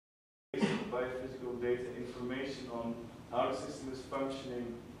biophysical data information on how the system is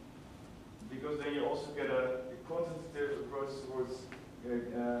functioning, because then you also get a quantitative approach towards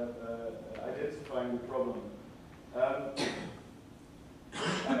identifying the problem.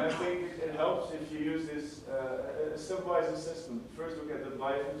 And I think it helps if you use this a stepwise assessment. First look at the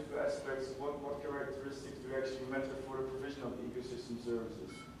biophysical aspects, what characteristics do you actually matter for the provision of ecosystem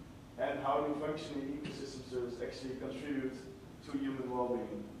services, and how do functioning ecosystem services actually contribute to human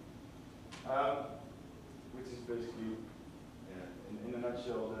well-being. Which is basically, in a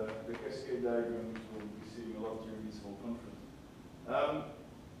nutshell, the cascade diagram which we'll be seeing a lot during this whole conference.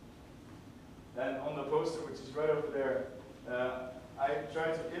 And on the poster, which is right over there, I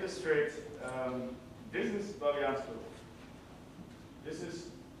try to illustrate, this is Baviaanskloof. This is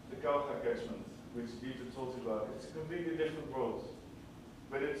the Kalka catchment, which Dieter told you about. It's a completely different world.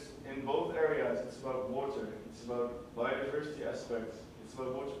 But it's in both areas, it's about water, it's about biodiversity aspects, it's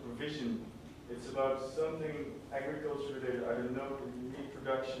about water provision, it's about something agriculture related, I don't know, meat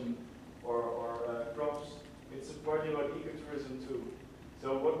production or crops. It's a part about ecotourism too.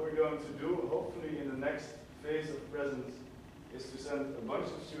 So what we're going to do, hopefully in the next phase of presence, is to send a bunch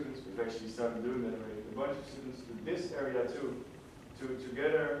of students, we've actually started doing that already, a bunch of students to this area too, to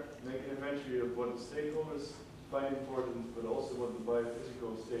together make an inventory of what the stakeholders find important, but also what the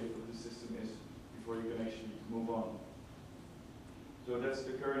biophysical state of the system is before you can actually move on. So that's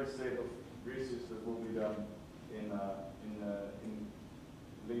the current state of research that will be done in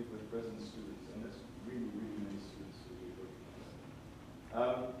linked with present students, and that's really, really many students to be working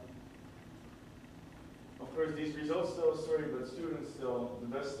on. Of course, these results tell a story, but students tell the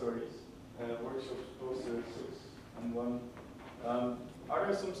best stories. Workshops, posters, 6 and 1. Are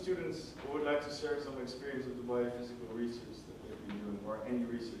there some students who would like to share some experience of the biophysical research that they've been doing, or any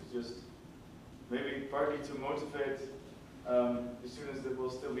research, just maybe partly to motivate the students that will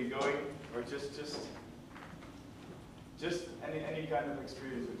still be going, or just any kind of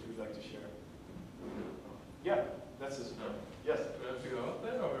experience that you would like to share? Yeah, that's it. Yes. Do I have to go up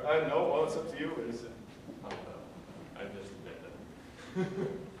there, or? No, well, it's up to you. I just did that.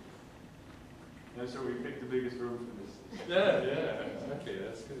 Yeah, so we picked the biggest room for this. Yeah, exactly.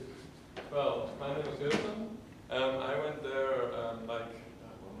 That's good. Well, my name is Oudenhoven. I went there like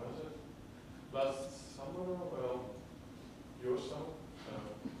when was it? Last summer. Well, your summer.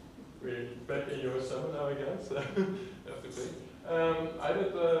 We're back in your summer now again, so have to think. I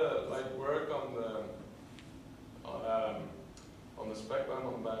did like work on the spectrum,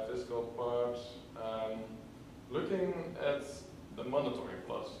 on the biophysical part, looking at the monitoring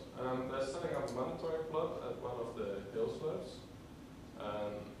plot. They're setting up a monitoring plot at one of the hill slopes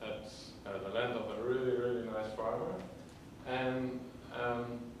at the land of a really, really nice farmer. And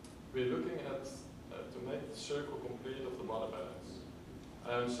we're looking at to make the circle complete of the water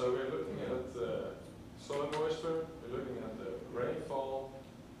balance. So we're looking at the soil moisture, we're looking at the rainfall,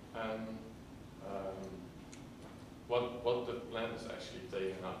 and what the plant is actually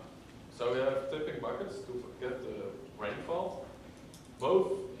taking up. So we have tipping buckets to get the rainfall,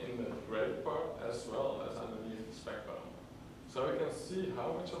 both in the gray part as well as underneath the spectrum. So we can see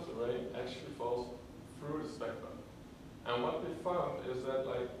how much of the rain actually falls through the spectrum. And what we found is that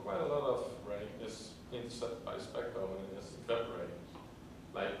like quite a lot of rain is intercepted by spectrum and is evaporating.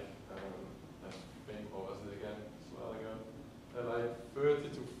 Like, I think, what was it again, a while ago? Like 30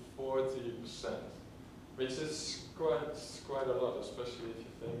 to 40%, which is quite a lot, especially if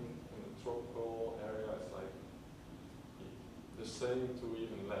you think in the tropical area it's like the same to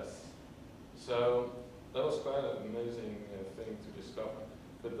even less. So that was quite an amazing thing to discover.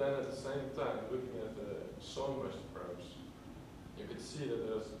 But then at the same time, looking at the soil moisture probes, you could see that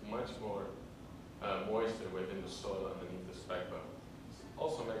there's much more moisture within the soil underneath the spectrum. It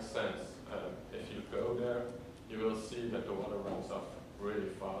also makes sense. If you go there, you will see that the water runs off really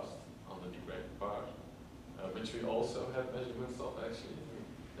fast on the degraded part, which we also have measurements of actually.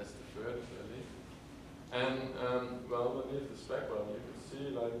 That's the furthest really. And well, underneath the spectrum, you can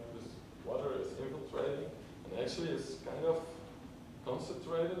see like this water is infiltrating, and actually it's kind of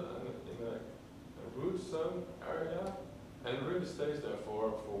concentrated in a root zone area, and it really stays there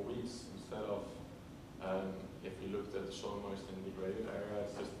for weeks instead of, if you looked at the soil moisture in the degraded area,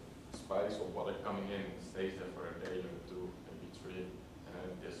 it's just spikes of water coming in, it stays there for a day or two, maybe 3, and then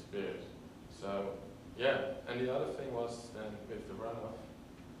it disappears. So, yeah, and the other thing was then with the runoff,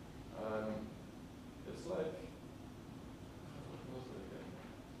 it's like, what was it again?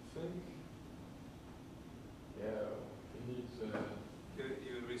 I think, yeah, we need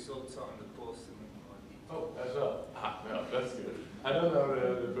Your results are on the post. Oh, as well. Well, that's good. I don't know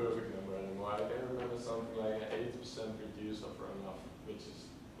the perfect number anymore. I can remember something like an 80% reduce of runoff, which is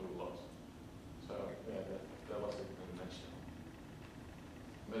a lot.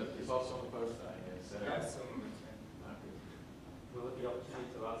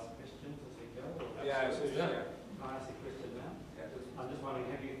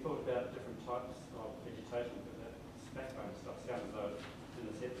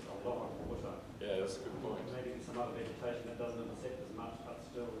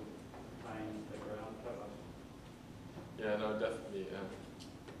 Yeah, no, definitely.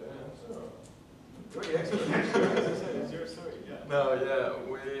 Good explanation. As I said, it's your story. Yeah. No, yeah,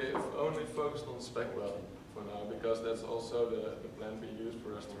 we've only focused on spec welding for now because that's also the plant we use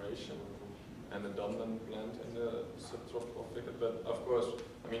for restoration and the dominant plant in the subtropical thicket. But of course,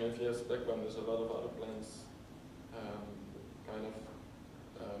 I mean, if you have spec welding, there's a lot of other plants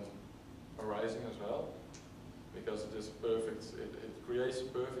arising as well because it is perfect. It creates a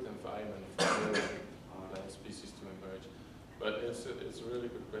perfect environment for the plant species to emerge. But it's a really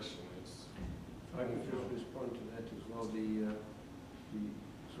good question. If I can just respond to that as well,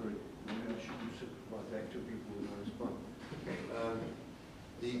 sorry, maybe I shouldn't sit right back to people when I respond.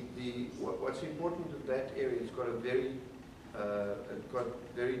 What's important in that area, it's got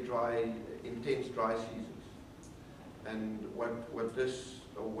very dry, intense dry seasons. And what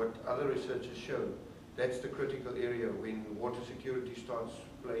other researchers show, that's the critical area when water security starts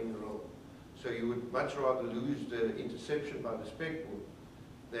playing a role. So you would much rather lose the interception by the spec board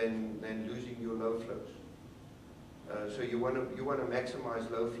than losing your low flows. So you want to maximize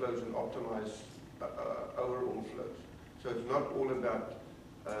low flows and optimize overall flows. So it's not all about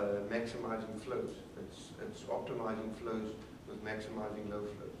maximizing flows. It's optimizing flows with maximizing low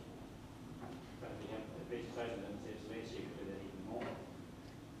flows. But if you have the vegetation and it's less, you could do that even more.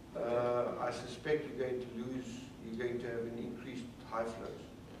 I suspect you're going to have an increased high flows.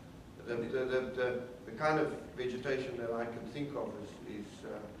 The kind of vegetation that I can think of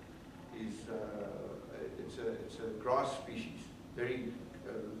it's a grass species, very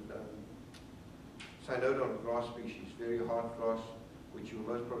synodon grass species, very hard grass, which will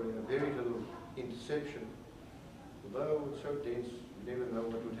most probably have very little interception. Although it's so dense, you never know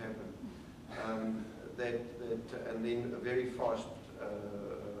what would happen. And then a very fast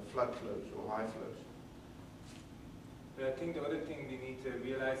flood flows or high flows. But I think the other thing we need to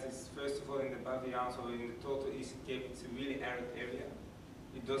realize is, first of all, in the Baviaanskloof or in the total Eastern Cape, it's a really arid area.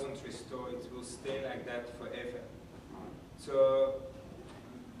 It doesn't restore, it will stay like that forever. So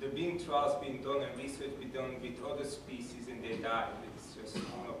there have been trials being done and research being done with other species and they die. It's just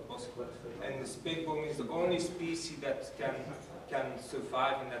not possible. And the speckbone is the only species that can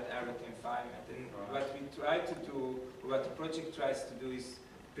survive in that arid environment. And what we try to do, what the project tries to do, is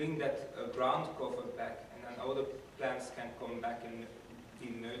bring that ground cover back, and then other plants can come back and be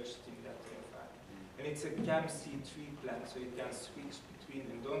merged in that environment. And it's a CAM-C3 plant, so it can switch between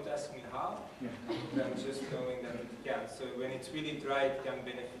them. Don't ask me how, I'm just knowing that it can. So when it's really dry, it can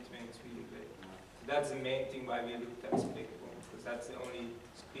benefit when it's really wet. So that's the main thing why we looked at speckbone, because that's the only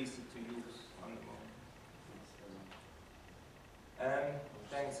species to use on the moment.